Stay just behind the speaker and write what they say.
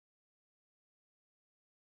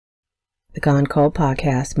The Gone Cold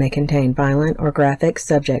podcast may contain violent or graphic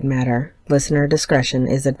subject matter. Listener discretion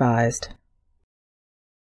is advised.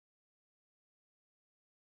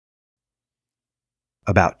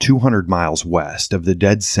 About 200 miles west of the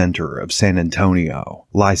dead center of San Antonio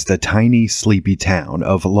lies the tiny, sleepy town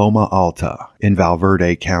of Loma Alta in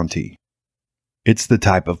Valverde County. It's the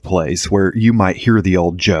type of place where you might hear the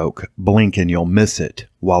old joke, blink and you'll miss it,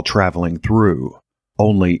 while traveling through.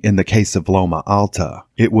 Only in the case of Loma Alta,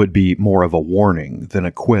 it would be more of a warning than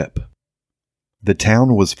a quip. The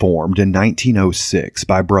town was formed in 1906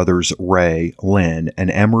 by brothers Ray, Lynn, and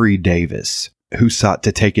Emery Davis, who sought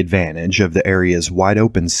to take advantage of the area's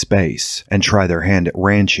wide-open space and try their hand at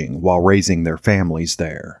ranching while raising their families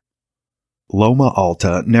there. Loma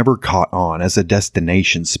Alta never caught on as a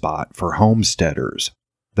destination spot for homesteaders.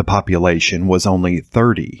 The population was only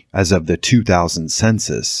 30 as of the 2000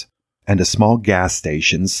 census, and a small gas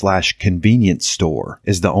station/convenience store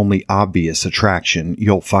is the only obvious attraction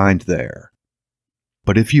you'll find there.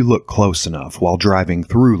 But if you look close enough while driving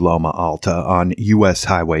through Loma Alta on US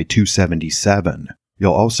Highway 277,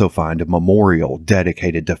 you'll also find a memorial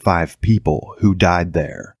dedicated to 5 people who died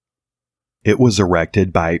there. It was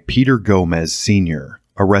erected by Peter Gomez Sr.,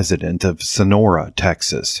 a resident of Sonora,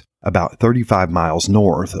 Texas, about 35 miles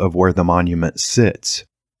north of where the monument sits.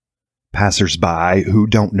 Passers-by who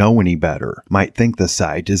don't know any better might think the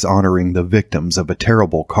site is honoring the victims of a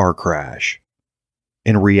terrible car crash.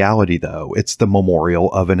 In reality, though, it's the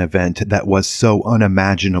memorial of an event that was so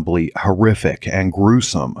unimaginably horrific and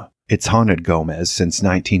gruesome, it's haunted Gomez since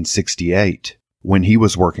 1968, when he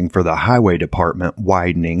was working for the Highway Department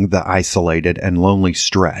widening the isolated and lonely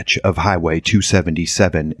stretch of Highway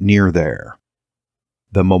 277 near there.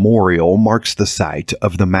 The memorial marks the site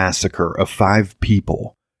of the massacre of 5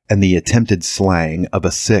 people and the attempted slaying of a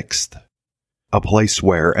 6th, a place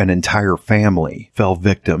where an entire family fell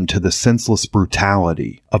victim to the senseless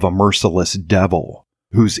brutality of a merciless devil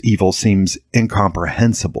whose evil seems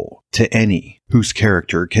incomprehensible to any whose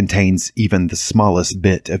character contains even the smallest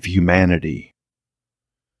bit of humanity.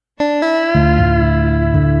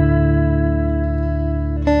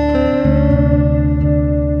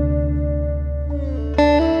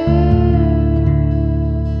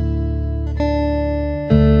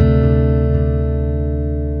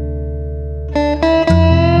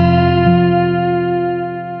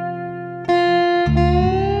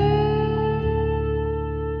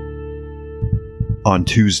 On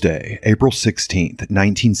Tuesday, April 16,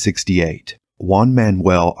 1968, Juan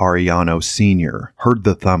Manuel Arellano Sr. heard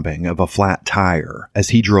the thumping of a flat tire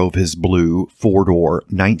as he drove his blue 4-door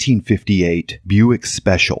 1958 Buick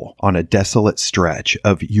Special on a desolate stretch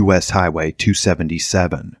of US Highway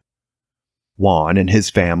 277. Juan and his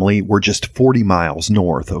family were just 40 miles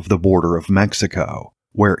north of the border of Mexico,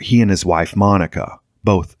 where he and his wife Monica,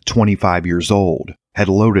 both 25 years old, had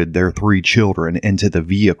loaded their 3 children into the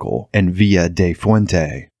vehicle in Villa de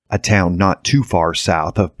Fuente, a town not too far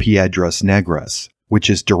south of Piedras Negras, which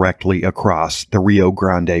is directly across the Rio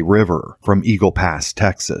Grande River from Eagle Pass,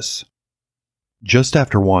 Texas. Just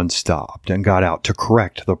after Juan stopped and got out to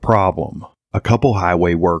correct the problem, a couple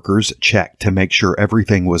highway workers checked to make sure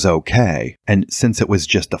everything was okay, and since it was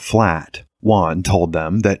just a flat, Juan told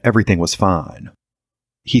them that everything was fine.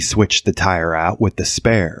 He switched the tire out with the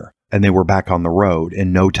spare, and they were back on the road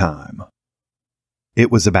in no time. It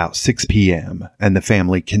was about 6 p.m., and the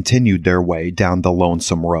family continued their way down the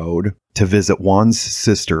lonesome road to visit Juan's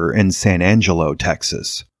sister in San Angelo,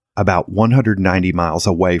 Texas, about 190 miles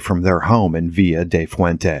away from their home in Villa de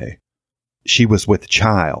Fuente. She was with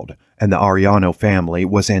child, and the Arellano family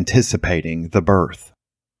was anticipating the birth.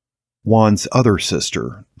 Juan's other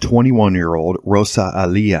sister, 21-year-old Rosa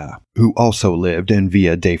Alia, who also lived in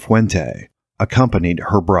Villa de Fuente, accompanied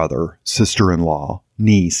her brother, sister-in-law,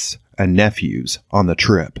 niece, and nephews on the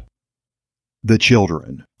trip. The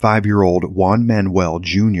children, 5-year-old Juan Manuel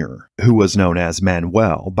Jr., who was known as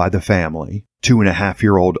Manuel by the family,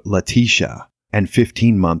 2.5-year-old Leticia, and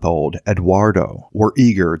 15-month-old Eduardo, were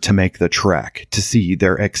eager to make the trek to see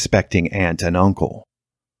their expecting aunt and uncle.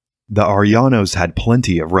 The Arellanos had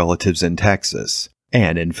plenty of relatives in Texas,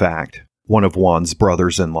 and in fact, one of Juan's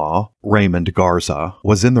brothers-in-law, Raymond Garza,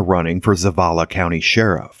 was in the running for Zavala County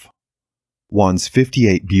Sheriff. Juan's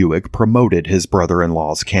 58 Buick promoted his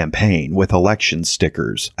brother-in-law's campaign with election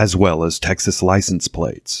stickers as well as Texas license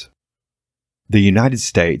plates. The United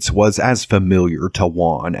States was as familiar to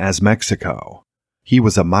Juan as Mexico. He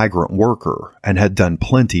was a migrant worker and had done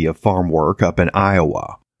plenty of farm work up in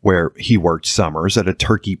Iowa, where he worked summers at a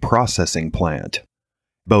turkey processing plant.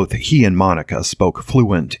 Both he and Monica spoke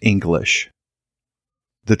fluent English.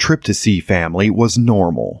 The trip to see family was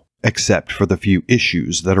normal, except for the few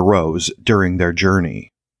issues that arose during their journey.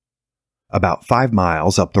 About 5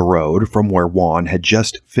 miles up the road from where Juan had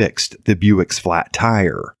just fixed the Buick's flat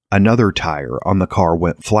tire, another tire on the car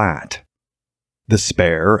went flat. The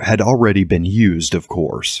spare had already been used, of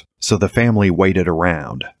course, so the family waited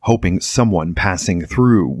around, hoping someone passing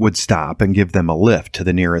through would stop and give them a lift to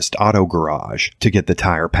the nearest auto garage to get the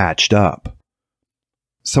tire patched up.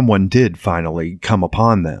 Someone did finally come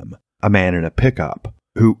upon them, a man in a pickup,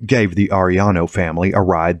 who gave the Arellano family a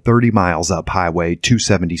ride 30 miles up Highway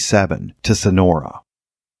 277 to Sonora.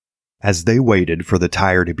 As they waited for the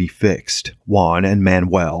tire to be fixed, Juan and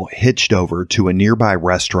Manuel hitched over to a nearby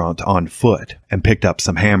restaurant on foot and picked up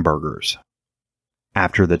some hamburgers.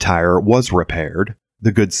 After the tire was repaired,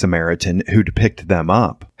 the Good Samaritan who'd picked them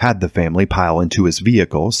up had the family pile into his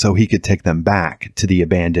vehicle so he could take them back to the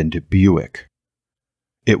abandoned Buick.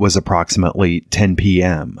 It was approximately 10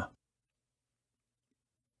 p.m.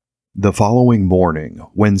 The following morning,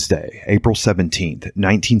 Wednesday, April 17,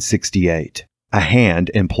 1968, a hand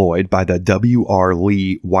employed by the W.R.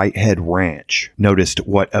 Lee Whitehead Ranch noticed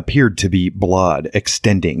what appeared to be blood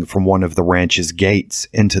extending from one of the ranch's gates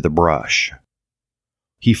into the brush.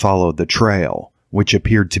 He followed the trail, which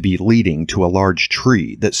appeared to be leading to a large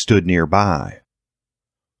tree that stood nearby.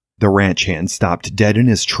 The ranch hand stopped dead in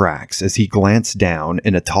his tracks as he glanced down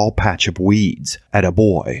in a tall patch of weeds at a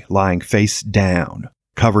boy lying face down,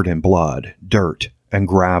 covered in blood, dirt, and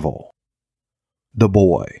gravel. The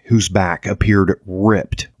boy, whose back appeared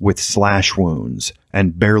ripped with slash wounds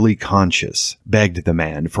and barely conscious, begged the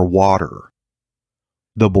man for water.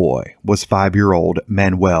 The boy was 5-year-old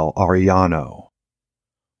Manuel Arellano.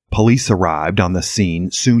 Police arrived on the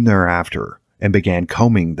scene soon thereafter and began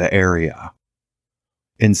combing the area.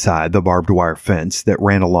 Inside the barbed wire fence that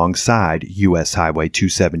ran alongside U.S. Highway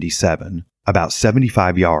 277, about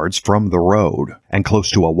 75 yards from the road and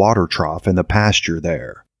close to a water trough in the pasture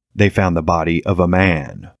there, they found the body of a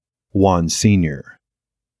man, Juan Sr.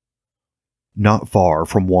 Not far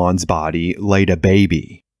from Juan's body laid a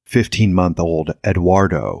baby, 15-month-old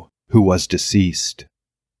Eduardo, who was deceased.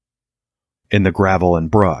 In the gravel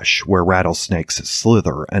and brush where rattlesnakes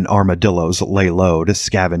slither and armadillos lay low to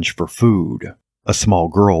scavenge for food, a small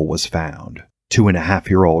girl was found,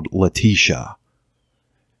 2.5-year-old Leticia.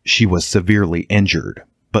 She was severely injured,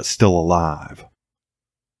 but still alive.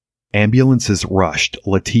 Ambulances rushed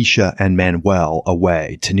Leticia and Manuel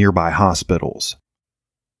away to nearby hospitals.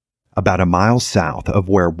 About a mile south of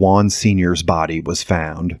where Juan Sr.'s body was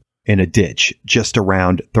found, in a ditch just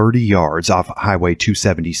around 30 yards off Highway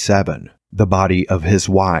 277, the body of his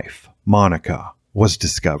wife, Monica, was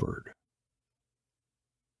discovered.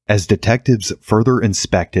 As detectives further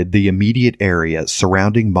inspected the immediate area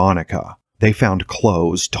surrounding Monica, they found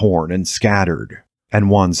clothes torn and scattered, and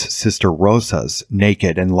Juan's sister Rosa's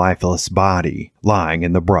naked and lifeless body lying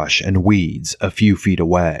in the brush and weeds a few feet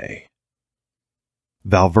away.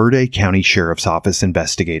 Valverde County Sheriff's Office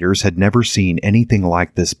investigators had never seen anything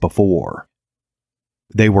like this before.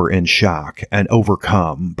 They were in shock and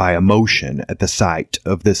overcome by emotion at the sight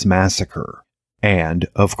of this massacre, and,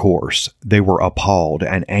 of course, they were appalled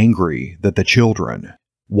and angry that the children,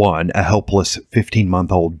 one a helpless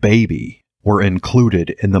 15-month-old baby, were included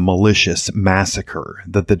in the malicious massacre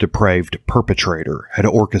that the depraved perpetrator had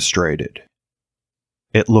orchestrated.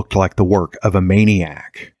 It looked like the work of a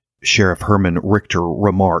maniac, Sheriff Herman Richter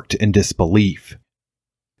remarked in disbelief.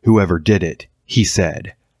 Whoever did it, he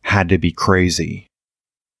said, had to be crazy.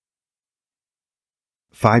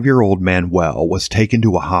 5-year-old Manuel was taken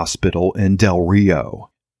to a hospital in Del Rio.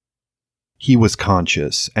 He was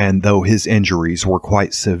conscious, and though his injuries were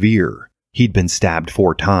quite severe, he'd been stabbed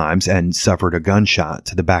 4 times and suffered a gunshot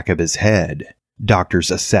to the back of his head.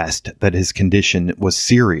 Doctors assessed that his condition was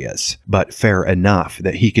serious, but fair enough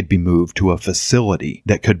that he could be moved to a facility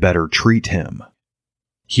that could better treat him.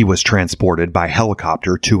 He was transported by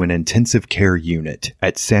helicopter to an intensive care unit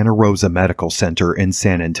at Santa Rosa Medical Center in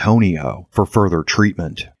San Antonio for further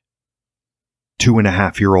treatment.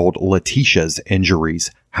 2.5-year-old Leticia's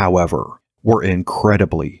injuries, however, were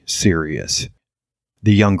incredibly serious.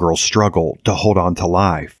 The young girl struggled to hold on to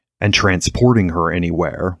life, and transporting her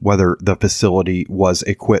anywhere, whether the facility was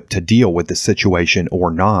equipped to deal with the situation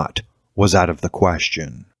or not, was out of the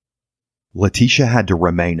question. Leticia had to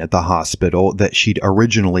remain at the hospital that she'd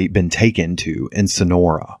originally been taken to in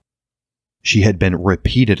Sonora. She had been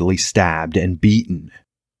repeatedly stabbed and beaten,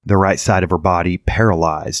 the right side of her body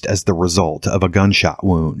paralyzed as the result of a gunshot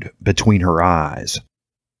wound between her eyes.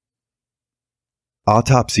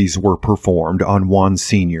 Autopsies were performed on Juan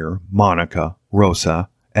Sr., Monica, Rosa,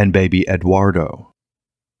 and baby Eduardo.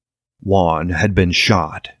 Juan had been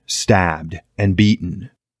shot, stabbed, and beaten.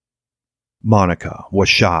 Monica was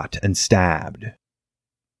shot and stabbed.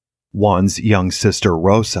 Juan's young sister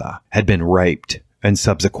Rosa had been raped and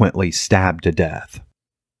subsequently stabbed to death.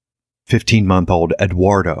 15-month-old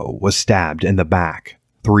Eduardo was stabbed in the back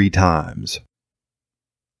 3 times.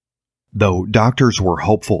 Though doctors were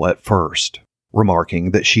hopeful at first,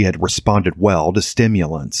 remarking that she had responded well to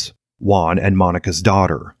stimulants, Juan and Monica's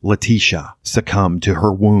daughter, Leticia, succumbed to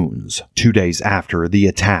her wounds 2 days after the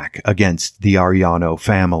attack against the Arellano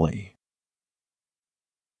family.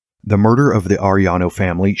 The murder of the Arellano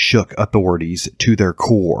family shook authorities to their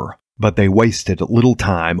core, but they wasted little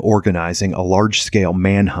time organizing a large-scale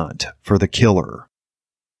manhunt for the killer.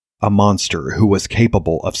 A monster who was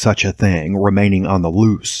capable of such a thing remaining on the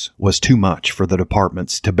loose was too much for the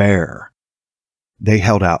departments to bear. They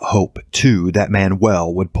held out hope, too, that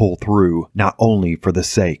Manuel would pull through, not only for the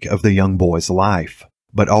sake of the young boy's life,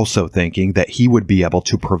 but also thinking that he would be able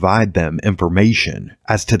to provide them information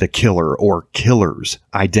as to the killer or killers'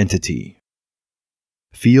 identity.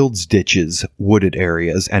 Fields, ditches, wooded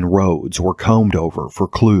areas, and roads were combed over for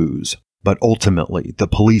clues, but ultimately the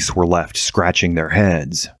police were left scratching their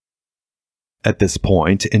heads. At this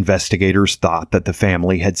point, investigators thought that the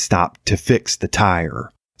family had stopped to fix the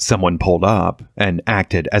tire. Someone pulled up and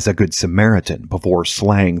acted as a good Samaritan before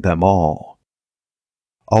slaying them all.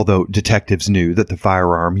 Although detectives knew that the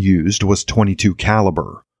firearm used was .22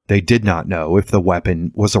 caliber, they did not know if the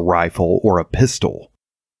weapon was a rifle or a pistol.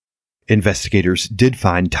 Investigators did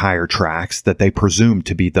find tire tracks that they presumed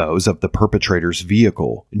to be those of the perpetrator's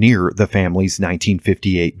vehicle near the family's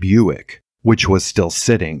 1958 Buick, which was still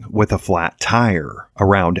sitting with a flat tire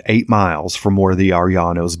around 8 miles from where the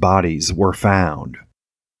Arellanos' bodies were found.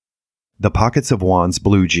 The pockets of Juan's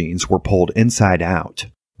blue jeans were pulled inside out,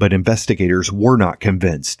 but investigators were not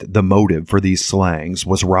convinced the motive for these slayings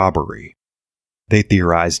was robbery. They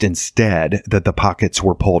theorized instead that the pockets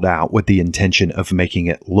were pulled out with the intention of making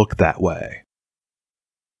it look that way.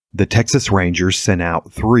 The Texas Rangers sent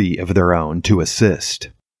out 3 of their own to assist.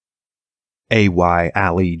 A.Y.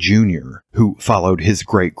 Ali Jr., who followed his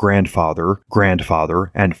great-grandfather,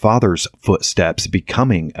 grandfather, and father's footsteps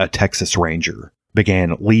becoming a Texas Ranger,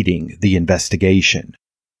 began leading the investigation.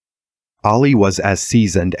 Ali was as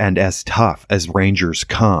seasoned and as tough as Rangers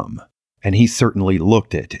come, and he certainly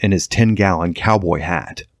looked it in his 10-gallon cowboy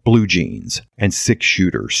hat, blue jeans, and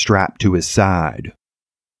 6-shooter strapped to his side.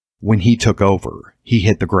 When he took over, he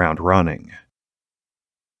hit the ground running.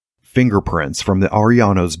 Fingerprints from the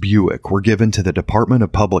Arellanos' Buick were given to the Department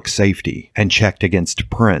of Public Safety and checked against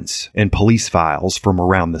prints in police files from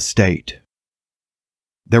around the state.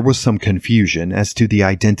 There was some confusion as to the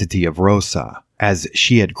identity of Rosa, as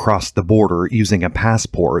she had crossed the border using a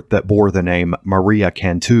passport that bore the name Maria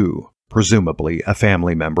Cantu, presumably a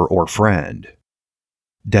family member or friend.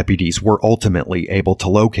 Deputies were ultimately able to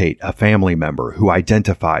locate a family member who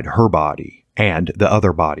identified her body and the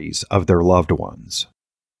other bodies of their loved ones.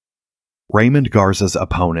 Raymond Garza's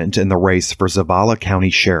opponent in the race for Zavala County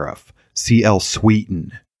Sheriff, C.L.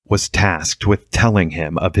 Sweeten, was tasked with telling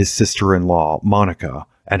him of his sister-in-law, Monica,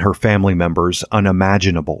 and her family member's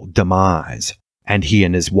unimaginable demise, and he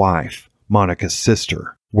and his wife, Monica's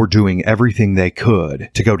sister, were doing everything they could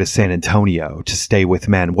to go to San Antonio to stay with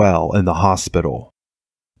Manuel in the hospital.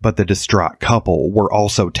 But the distraught couple were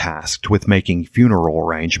also tasked with making funeral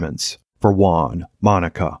arrangements for Juan,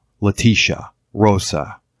 Monica, Leticia,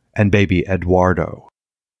 Rosa, and baby Eduardo.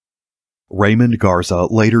 Raymond Garza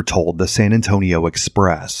later told the San Antonio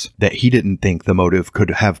Express that he didn't think the motive could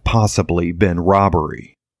have possibly been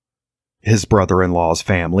robbery. His brother-in-law's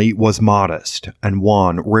family was modest, and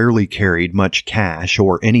Juan rarely carried much cash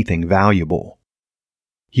or anything valuable.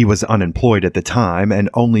 He was unemployed at the time and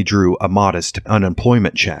only drew a modest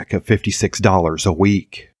unemployment check of $56 a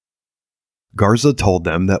week. Garza told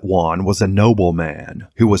them that Juan was a noble man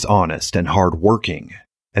who was honest and hard-working,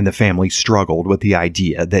 and the family struggled with the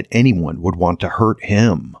idea that anyone would want to hurt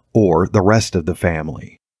him or the rest of the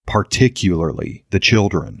family, particularly the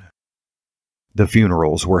children. The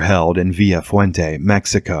funerals were held in Villa de Fuente,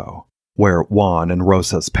 Mexico, where Juan and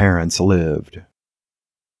Rosa's parents lived.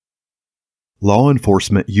 Law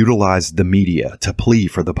enforcement utilized the media to plea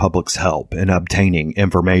for the public's help in obtaining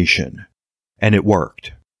information, and it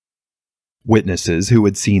worked. Witnesses who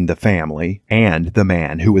had seen the family and the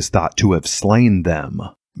man who was thought to have slain them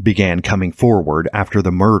began coming forward after the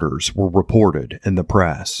murders were reported in the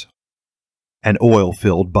press. An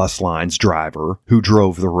oil-filled bus lines driver who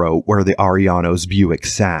drove the route where the Arellanos' Buick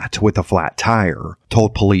sat with a flat tire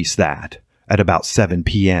told police that, at about 7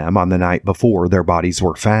 p.m. on the night before their bodies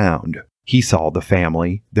were found, he saw the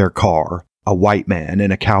family, their car, a white man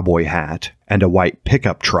in a cowboy hat, and a white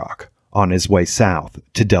pickup truck on his way south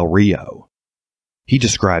to Del Rio, He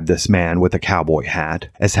described this man with a cowboy hat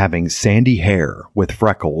as having sandy hair with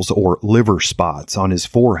freckles or liver spots on his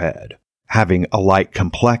forehead, having a light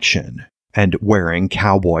complexion, and wearing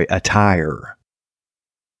cowboy attire.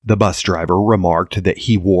 The bus driver remarked that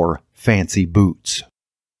he wore fancy boots.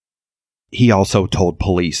 He also told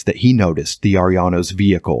police that he noticed the Arellano's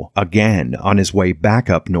vehicle again on his way back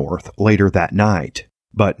up north later that night,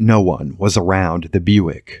 but no one was around the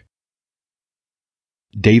Buick.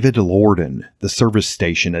 David Lorden, the service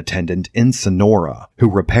station attendant in Sonora who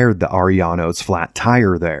repaired the Arellano's flat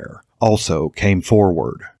tire there, also came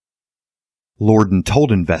forward. Lorden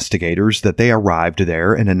told investigators that they arrived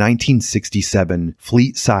there in a 1967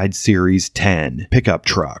 Fleetside Series 10 pickup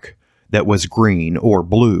truck that was green or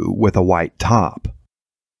blue with a white top.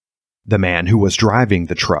 The man who was driving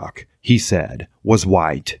the truck, he said, was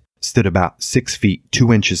white, stood about 6 feet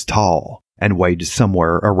 2 inches tall, and weighed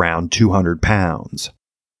somewhere around 200 pounds.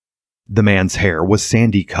 The man's hair was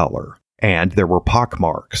sandy color, and there were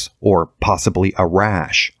pockmarks, or possibly a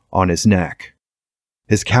rash, on his neck.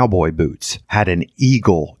 His cowboy boots had an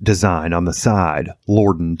eagle design on the side,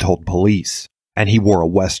 Lorden told police, and he wore a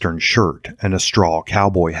western shirt and a straw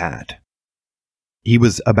cowboy hat. He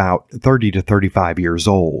was about 30 to 35 years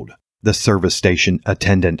old, the service station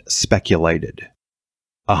attendant speculated.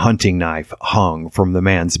 A hunting knife hung from the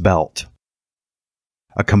man's belt.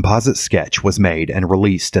 A composite sketch was made and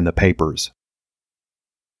released in the papers.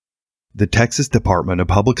 The Texas Department of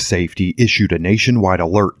Public Safety issued a nationwide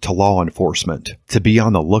alert to law enforcement to be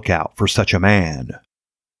on the lookout for such a man.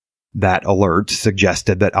 That alert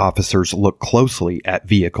suggested that officers look closely at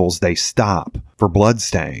vehicles they stop for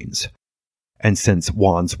bloodstains. And since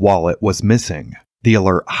Juan's wallet was missing, the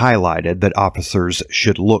alert highlighted that officers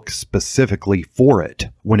should look specifically for it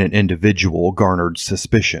when an individual garnered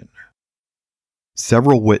suspicion.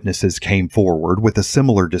 Several witnesses came forward with a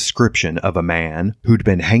similar description of a man who'd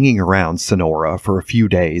been hanging around Sonora for a few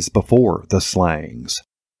days before the slayings,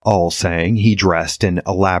 all saying he dressed in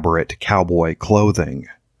elaborate cowboy clothing.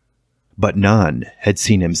 But none had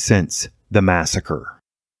seen him since the massacre.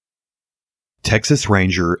 Texas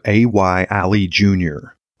Ranger A.Y. Alley Jr.,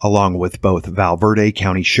 along with both Valverde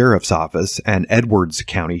County Sheriff's Office and Edwards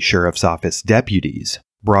County Sheriff's Office deputies,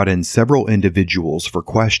 brought in several individuals for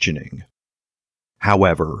questioning.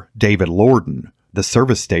 However, David Lorden, the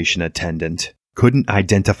service station attendant, couldn't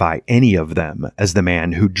identify any of them as the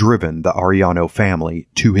man who'd driven the Arellano family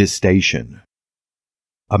to his station.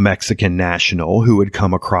 A Mexican national who had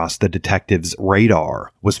come across the detective's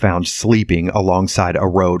radar was found sleeping alongside a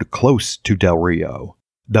road close to Del Rio,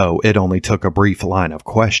 though it only took a brief line of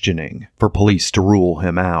questioning for police to rule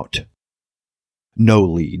him out. No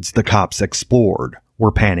leads the cops explored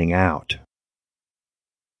were panning out.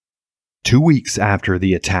 2 weeks after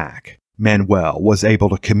the attack, Manuel was able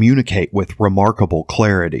to communicate with remarkable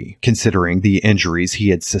clarity, considering the injuries he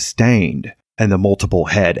had sustained and the multiple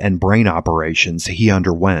head and brain operations he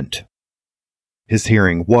underwent. His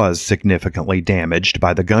hearing was significantly damaged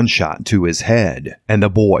by the gunshot to his head, and the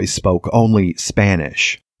boy spoke only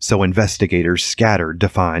Spanish, so investigators scattered to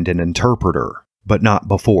find an interpreter, but not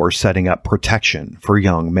before setting up protection for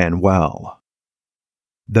young Manuel.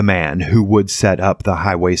 The man who would set up the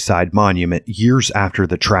highway side monument years after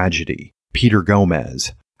the tragedy, Peter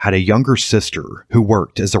Gomez, had a younger sister who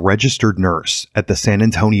worked as a registered nurse at the San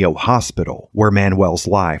Antonio hospital where Manuel's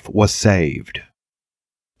life was saved.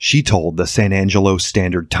 She told the San Angelo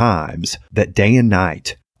Standard-Times that day and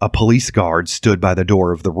night, a police guard stood by the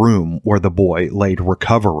door of the room where the boy laid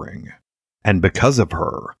recovering, and because of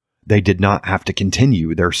her, they did not have to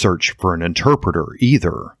continue their search for an interpreter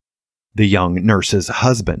either. The young nurse's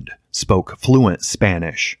husband spoke fluent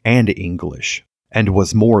Spanish and English and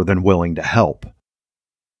was more than willing to help.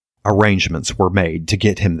 Arrangements were made to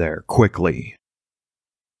get him there quickly.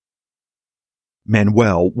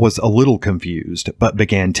 Manuel was a little confused but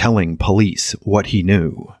began telling police what he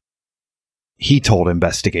knew. He told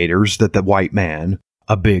investigators that the white man,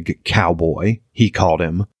 a big cowboy, he called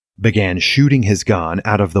him, began shooting his gun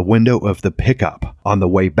out of the window of the pickup on the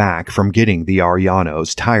way back from getting the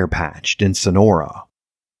Arellanos tire patched in Sonora.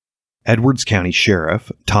 Edwards County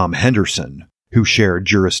Sheriff Tom Henderson, who shared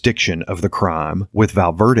jurisdiction of the crime with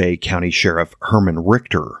Valverde County Sheriff Herman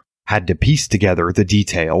Richter, had to piece together the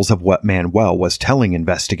details of what Manuel was telling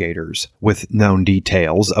investigators with known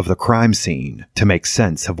details of the crime scene to make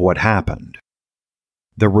sense of what happened.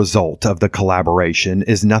 The result of the collaboration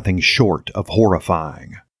is nothing short of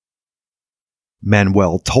horrifying.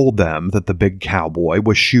 Manuel told them that the big cowboy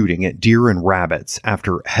was shooting at deer and rabbits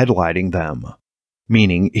after headlighting them,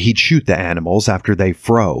 meaning he'd shoot the animals after they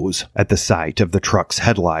froze at the sight of the truck's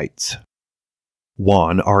headlights.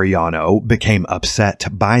 Juan Arellano became upset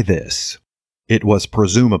by this. It was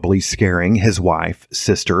presumably scaring his wife,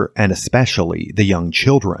 sister, and especially the young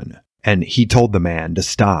children, and he told the man to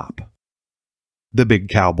stop. The big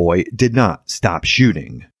cowboy did not stop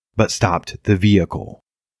shooting, but stopped the vehicle.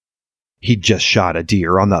 He'd just shot a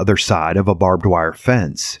deer on the other side of a barbed wire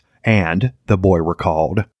fence, and, the boy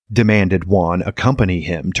recalled, demanded Juan accompany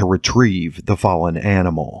him to retrieve the fallen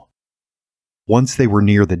animal. Once they were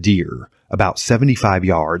near the deer, about 75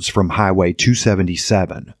 yards from Highway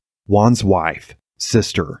 277, Juan's wife,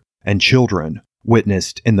 sister, and children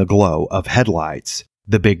witnessed in the glow of headlights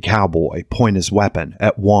the big cowboy point his weapon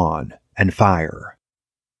at Juan and fire.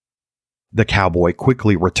 The cowboy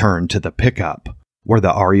quickly returned to the pickup, where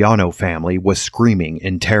the Arellano family was screaming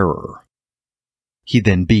in terror. He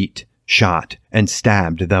then beat, shot, and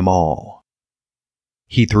stabbed them all.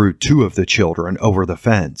 He threw 2 of the children over the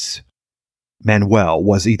fence. Manuel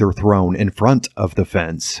was either thrown in front of the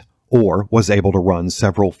fence or was able to run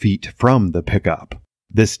several feet from the pickup.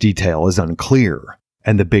 This detail is unclear,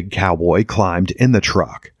 and the big cowboy climbed in the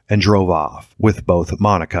truck and drove off with both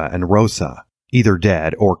Monica and Rosa, either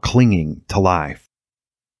dead or clinging to life.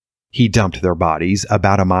 He dumped their bodies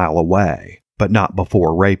about a mile away, but not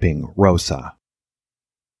before raping Rosa.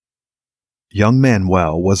 Young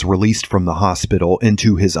Manuel was released from the hospital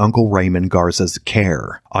into his Uncle Raymond Garza's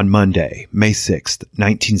care on Monday, May 6,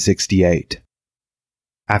 1968.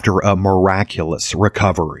 After a miraculous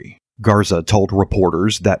recovery, Garza told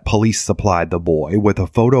reporters that police supplied the boy with a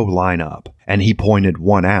photo lineup, and he pointed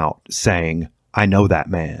one out, saying, "I know that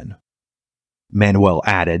man." Manuel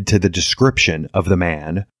added to the description of the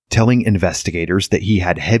man, telling investigators that he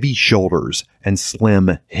had heavy shoulders and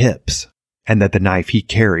slim hips, and that the knife he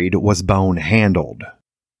carried was bone-handled.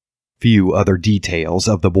 Few other details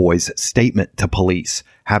of the boy's statement to police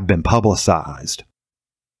have been publicized.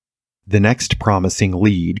 The next promising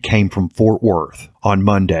lead came from Fort Worth on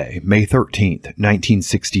Monday, May 13,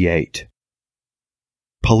 1968.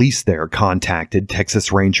 Police there contacted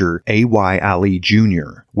Texas Ranger A.Y. Ali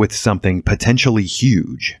Jr. with something potentially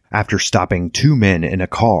huge after stopping 2 men in a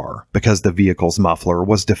car because the vehicle's muffler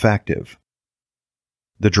was defective.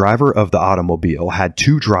 The driver of the automobile had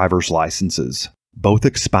 2 driver's licenses, both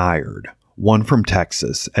expired, one from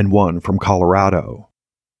Texas and one from Colorado.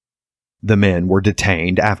 The men were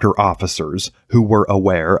detained after officers who were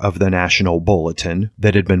aware of the national bulletin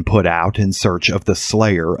that had been put out in search of the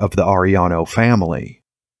slayer of the Arellano family.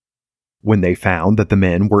 When they found that the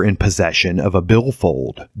men were in possession of a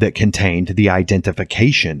billfold that contained the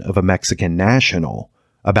identification of a Mexican national,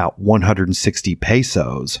 about 160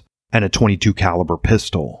 pesos, and a .22 caliber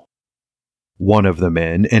pistol. One of the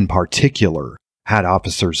men, in particular, had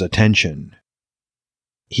officers' attention.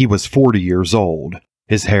 He was 40 years old,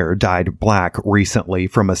 his hair dyed black recently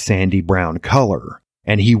from a sandy brown color,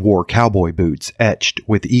 and he wore cowboy boots etched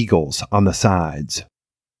with eagles on the sides.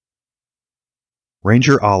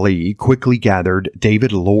 Ranger Ali quickly gathered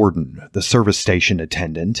David Lorden, the service station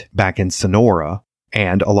attendant, back in Sonora,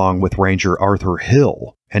 and along with Ranger Arthur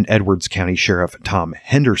Hill and Edwards County Sheriff Tom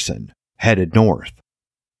Henderson, headed north.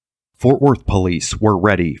 Fort Worth police were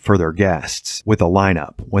ready for their guests with a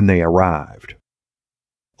lineup when they arrived.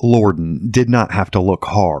 Lorden did not have to look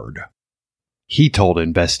hard. He told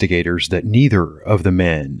investigators that neither of the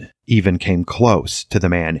men even came close to the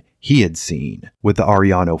man he had seen with the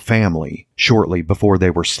Arellano family shortly before they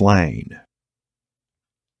were slain.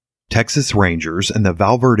 Texas Rangers and the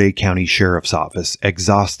Valverde County Sheriff's Office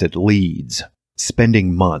exhausted leads,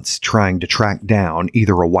 spending months trying to track down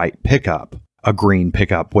either a white pickup, a green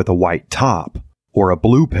pickup with a white top, or a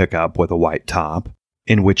blue pickup with a white top,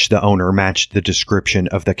 in which the owner matched the description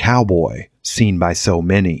of the cowboy seen by so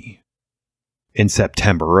many. In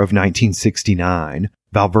September of 1969,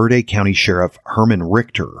 Valverde County Sheriff Herman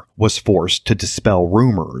Richter was forced to dispel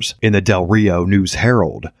rumors in the Del Rio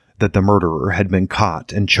News-Herald that the murderer had been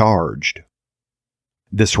caught and charged.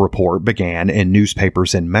 This report began in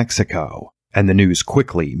newspapers in Mexico, and the news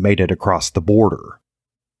quickly made it across the border.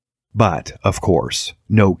 But, of course,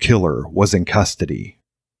 no killer was in custody.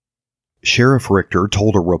 Sheriff Richter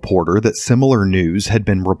told a reporter that similar news had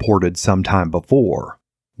been reported some time before.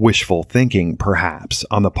 Wishful thinking, perhaps,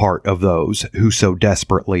 on the part of those who so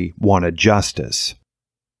desperately wanted justice.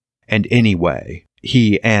 And anyway,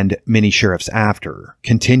 he and many sheriffs after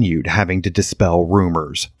continued having to dispel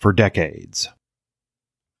rumors for decades.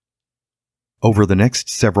 Over the next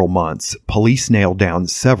several months, police nailed down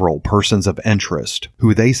several persons of interest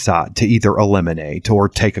who they sought to either eliminate or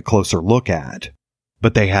take a closer look at.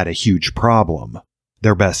 But they had a huge problem.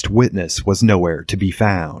 Their best witness was nowhere to be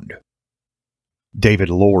found. David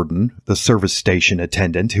Lorden, the service station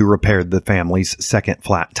attendant who repaired the family's second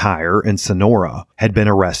flat tire in Sonora, had been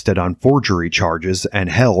arrested on forgery charges and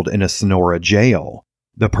held in a Sonora jail,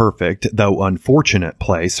 the perfect, though unfortunate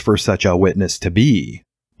place for such a witness to be.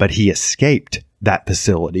 But he escaped that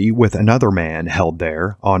facility with another man held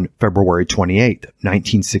there on February 28,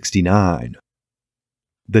 1969.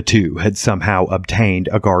 The two had somehow obtained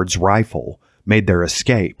a guard's rifle, made their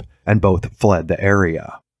escape, and both fled the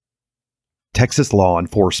area. Texas law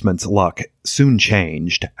enforcement's luck soon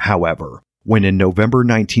changed, however, when in November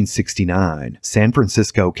 1969, San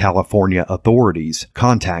Francisco, California authorities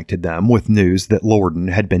contacted them with news that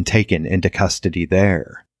Lorden had been taken into custody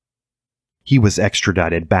there. He was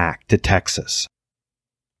extradited back to Texas.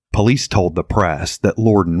 Police told the press that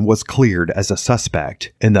Lorden was cleared as a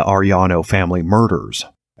suspect in the Arellano family murders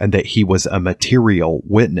and that he was a material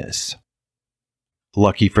witness.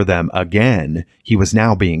 Lucky for them again, he was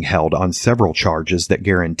now being held on several charges that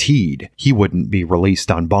guaranteed he wouldn't be released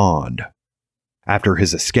on bond. After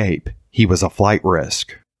his escape, he was a flight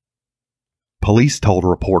risk. Police told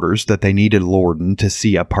reporters that they needed Lorden to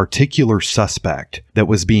see a particular suspect that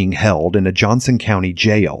was being held in a Johnson County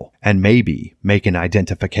jail and maybe make an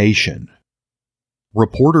identification.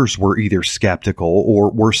 Reporters were either skeptical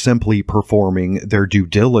or were simply performing their due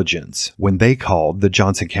diligence when they called the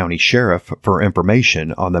Johnson County Sheriff for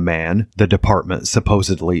information on the man the department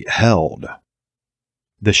supposedly held.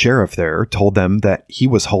 The sheriff there told them that he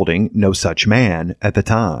was holding no such man at the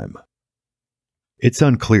time. It's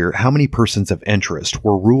unclear how many persons of interest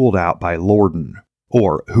were ruled out by Lorden,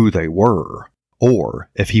 or who they were, or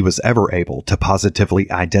if he was ever able to positively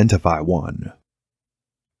identify one.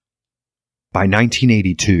 By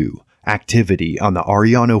 1982, activity on the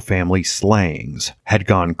Arellano family slayings had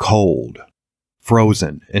gone cold.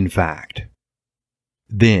 Frozen, in fact.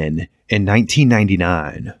 Then, in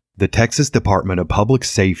 1999, the Texas Department of Public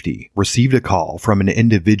Safety received a call from an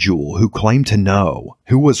individual who claimed to know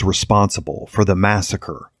who was responsible for the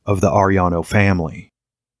massacre of the Arellano family.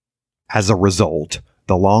 As a result,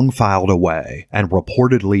 the long filed away and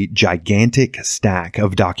reportedly gigantic stack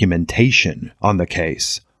of documentation on the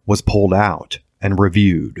case was pulled out and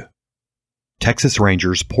reviewed. Texas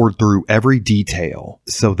Rangers poured through every detail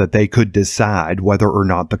so that they could decide whether or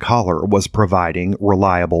not the caller was providing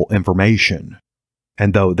reliable information.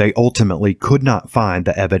 And though they ultimately could not find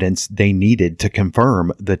the evidence they needed to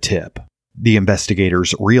confirm the tip, the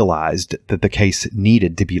investigators realized that the case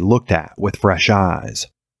needed to be looked at with fresh eyes.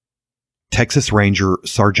 Texas Ranger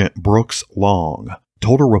Sergeant Brooks Long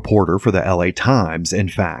told a reporter for the LA Times, in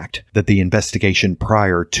fact, that the investigation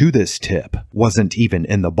prior to this tip wasn't even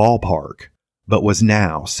in the ballpark, but was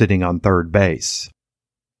now sitting on third base.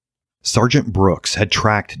 Sergeant Brooks had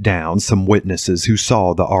tracked down some witnesses who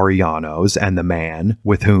saw the Arellanos and the man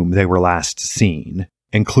with whom they were last seen,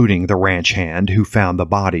 including the ranch hand who found the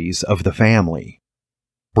bodies of the family.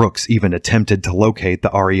 Brooks even attempted to locate the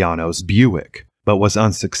Arellanos' Buick, but was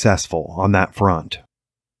unsuccessful on that front.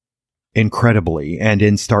 Incredibly, and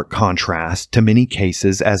in stark contrast to many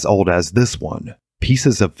cases as old as this one,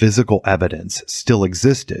 pieces of physical evidence still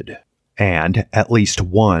existed, and at least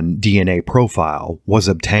one DNA profile was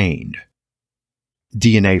obtained.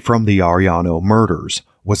 DNA from the Arellano murders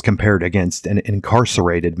was compared against an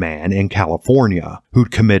incarcerated man in California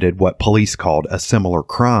who'd committed what police called a similar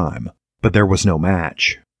crime, but there was no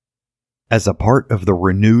match. As a part of the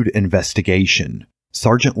renewed investigation,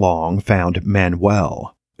 Sergeant Long found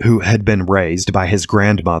Manuel, who had been raised by his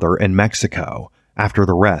grandmother in Mexico after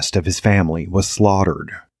the rest of his family was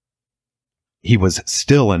slaughtered. He was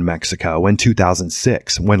still in Mexico in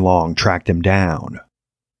 2006 when Long tracked him down.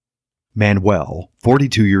 Manuel,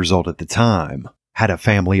 42 years old at the time, had a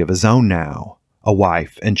family of his own now, a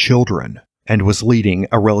wife and children, and was leading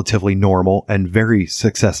a relatively normal and very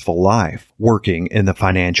successful life working in the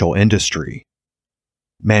financial industry.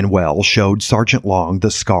 Manuel showed Sergeant Long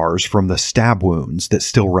the scars from the stab wounds that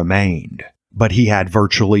still remained, but he had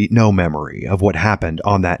virtually no memory of what happened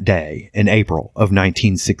on that day in April of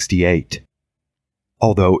 1968.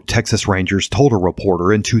 Although Texas Rangers told a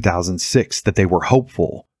reporter in 2006 that they were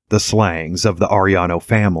hopeful, the slayings of the Arellano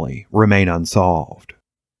family remain unsolved.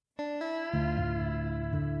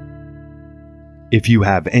 If you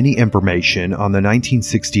have any information on the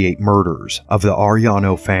 1968 murders of the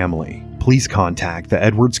Arellano family, please contact the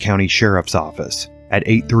Edwards County Sheriff's Office at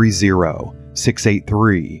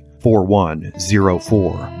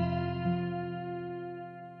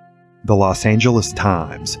 830-683-4104. The Los Angeles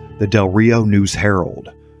Times, the Del Rio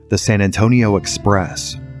News-Herald, the San Antonio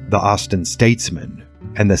Express, the Austin Statesman,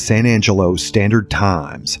 and the San Angelo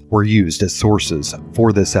Standard-Times were used as sources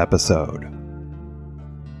for this episode.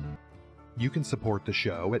 You can support the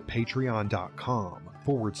show at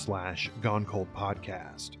patreon.com/Gone Cold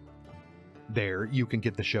Podcast. There, you can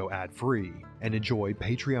get the show ad-free and enjoy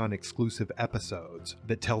Patreon-exclusive episodes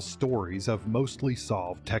that tell stories of mostly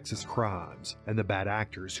solved Texas crimes and the bad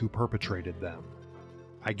actors who perpetrated them.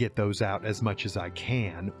 I get those out as much as I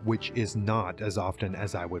can, which is not as often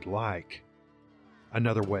as I would like.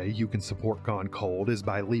 Another way you can support Gone Cold is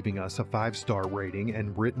by leaving us a 5-star rating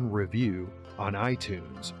and written review on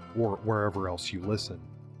iTunes or wherever else you listen.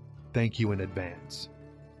 Thank you in advance.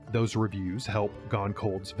 Those reviews help Gone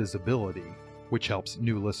Cold's visibility, which helps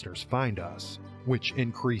new listeners find us, which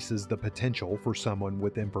increases the potential for someone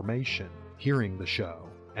with information hearing the show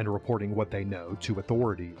and reporting what they know to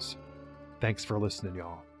authorities. Thanks for listening,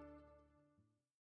 y'all.